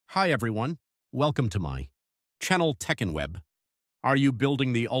Hi everyone, welcome to my channel Tech and Web. Are you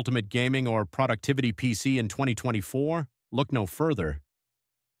building the ultimate gaming or productivity PC in 2024? Look no further.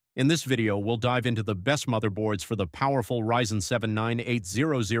 In this video, we'll dive into the best motherboards for the powerful Ryzen 7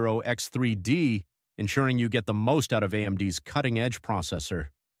 9800X3D, ensuring you get the most out of AMD's cutting-edge processor.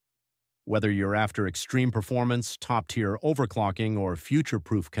 Whether you're after extreme performance, top-tier overclocking, or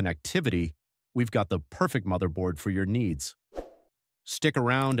future-proof connectivity, we've got the perfect motherboard for your needs. Stick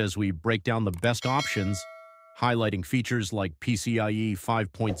around as we break down the best options, highlighting features like PCIe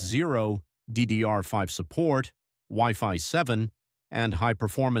 5.0, DDR5 support, Wi-Fi 7, and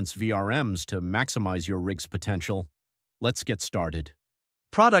high-performance VRMs to maximize your rig's potential. Let's get started.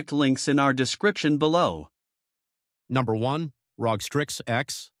 Product links in our description below. Number 1. ROG Strix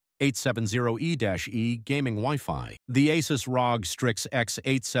X870E Gaming Wi-Fi. The ASUS ROG Strix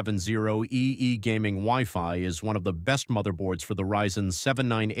X870E Gaming Wi-Fi is one of the best motherboards for the Ryzen 7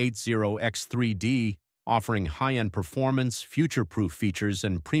 9800X3D, offering high-end performance, future-proof features,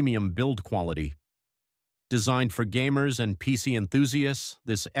 and premium build quality. Designed for gamers and PC enthusiasts,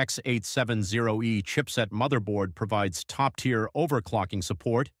 this X870E chipset motherboard provides top-tier overclocking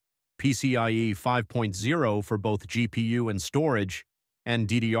support, PCIe 5.0 for both GPU and storage, and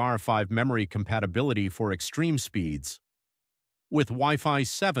DDR5 memory compatibility for extreme speeds. With Wi-Fi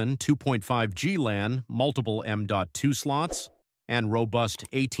 7 2.5G LAN, multiple M.2 slots, and robust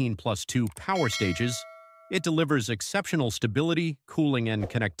 18+2 power stages, it delivers exceptional stability, cooling, and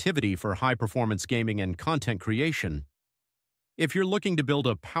connectivity for high-performance gaming and content creation. If you're looking to build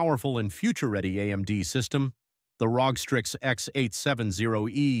a powerful and future-ready AMD system, the ROG Strix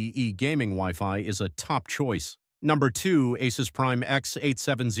X870E Gaming Wi-Fi is a top choice. Number 2. ASUS Prime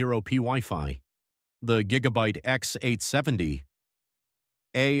X870-P Wi-Fi. The GIGABYTE X870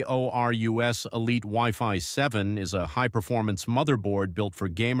 AORUS Elite Wi-Fi 7 is a high-performance motherboard built for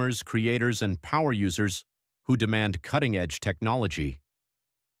gamers, creators, and power users who demand cutting-edge technology.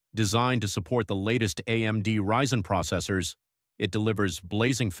 Designed to support the latest AMD Ryzen processors, it delivers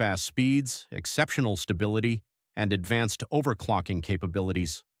blazing fast speeds, exceptional stability, and advanced overclocking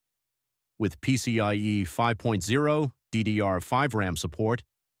capabilities. With PCIe 5.0, DDR5 RAM support,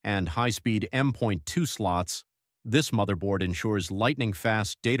 and high-speed M.2 slots, this motherboard ensures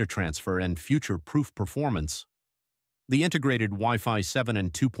lightning-fast data transfer and future-proof performance. The integrated Wi-Fi 7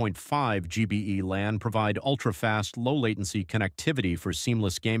 and 2.5 GBE LAN provide ultra-fast, low-latency connectivity for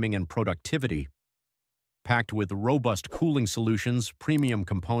seamless gaming and productivity. Packed with robust cooling solutions, premium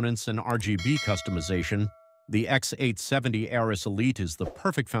components, and RGB customization, the X870 AORUS Elite is the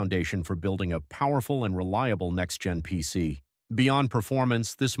perfect foundation for building a powerful and reliable next-gen PC. Beyond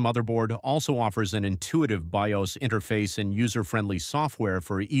performance, this motherboard also offers an intuitive BIOS interface and user-friendly software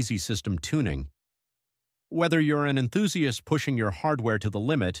for easy system tuning. Whether you're an enthusiast pushing your hardware to the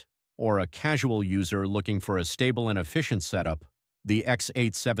limit or a casual user looking for a stable and efficient setup, the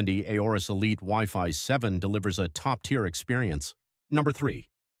X870 AORUS Elite Wi-Fi 7 delivers a top-tier experience. Number 3.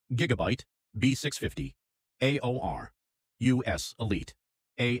 GIGABYTE B650 AORUS Elite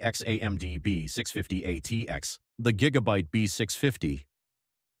AXAMD B650 ATX. The GIGABYTE B650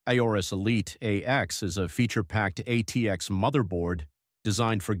 AORUS Elite AX is a feature-packed ATX motherboard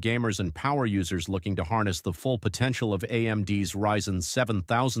designed for gamers and power users looking to harness the full potential of AMD's Ryzen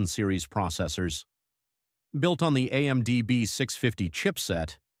 7000 series processors. Built on the AMD B650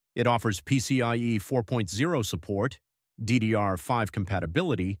 chipset, it offers PCIe 4.0 support, DDR5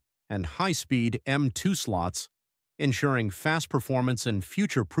 compatibility, and high-speed M.2 slots, ensuring fast performance and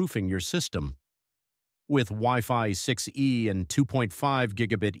future-proofing your system. With Wi-Fi 6E and 2.5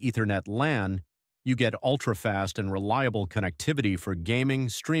 gigabit Ethernet LAN, you get ultra-fast and reliable connectivity for gaming,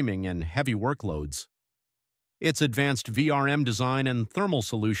 streaming, and heavy workloads. Its advanced VRM design and thermal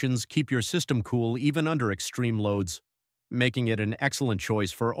solutions keep your system cool even under extreme loads, making it an excellent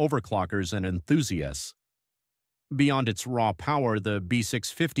choice for overclockers and enthusiasts. Beyond its raw power, the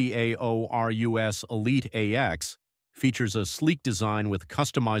B650 AORUS Elite AX features a sleek design with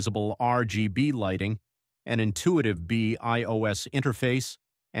customizable RGB lighting, an intuitive BIOS interface,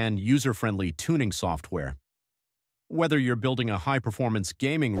 and user-friendly tuning software. Whether you're building a high-performance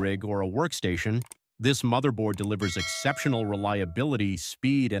gaming rig or a workstation, this motherboard delivers exceptional reliability,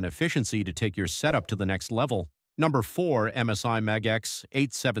 speed, and efficiency to take your setup to the next level. Number 4. MSI MEG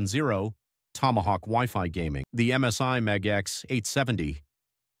X870 Tomahawk Wi-Fi Gaming. The MSI MEG X870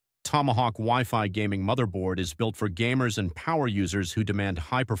 Tomahawk Wi-Fi Gaming motherboard is built for gamers and power users who demand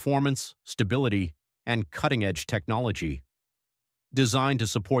high performance, stability, and cutting-edge technology. Designed to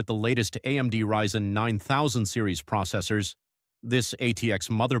support the latest AMD Ryzen 9000 series processors, this ATX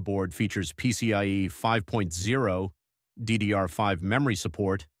motherboard features PCIe 5.0, DDR5 memory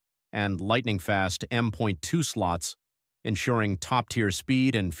support, and lightning-fast M.2 slots, ensuring top-tier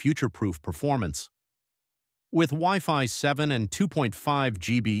speed and future-proof performance. With Wi-Fi 7 and 2.5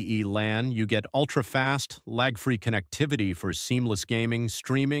 GBE LAN, you get ultra-fast, lag-free connectivity for seamless gaming,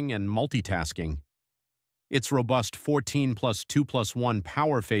 streaming, and multitasking. Its robust 14+2+1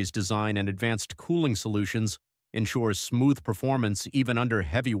 power phase design and advanced cooling solutions ensures smooth performance even under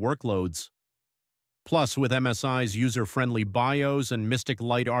heavy workloads. Plus, with MSI's user-friendly BIOS and Mystic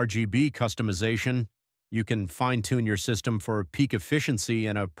Light RGB customization, you can fine-tune your system for peak efficiency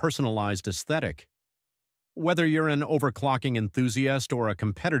and a personalized aesthetic. Whether you're an overclocking enthusiast or a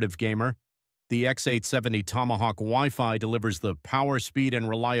competitive gamer, the X870 Tomahawk Wi-Fi delivers the power, speed, and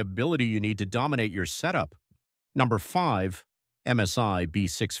reliability you need to dominate your setup. Number 5. MSI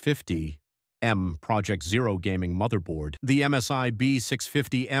B650M Project Zero Gaming Motherboard. The MSI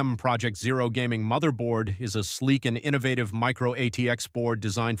B650M Project Zero Gaming Motherboard is a sleek and innovative micro ATX board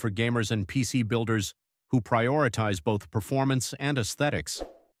designed for gamers and PC builders who prioritize both performance and aesthetics.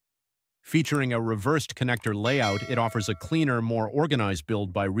 Featuring a reversed connector layout, it offers a cleaner, more organized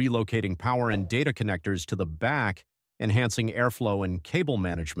build by relocating power and data connectors to the back, enhancing airflow and cable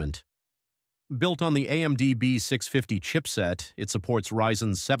management. Built on the AMD B650 chipset, it supports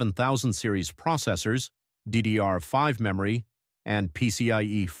Ryzen 7000 series processors, DDR5 memory, and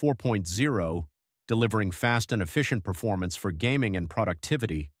PCIe 4.0, delivering fast and efficient performance for gaming and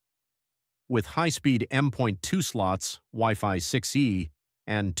productivity. With high-speed M.2 slots, Wi-Fi 6E,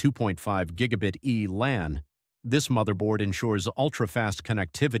 and 2.5 gigabit E LAN, this motherboard ensures ultra-fast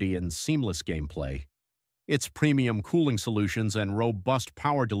connectivity and seamless gameplay. Its premium cooling solutions and robust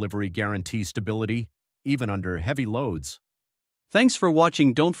power delivery guarantee stability, even under heavy loads. Thanks for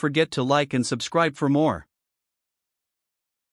watching. Don't forget to like and subscribe for more.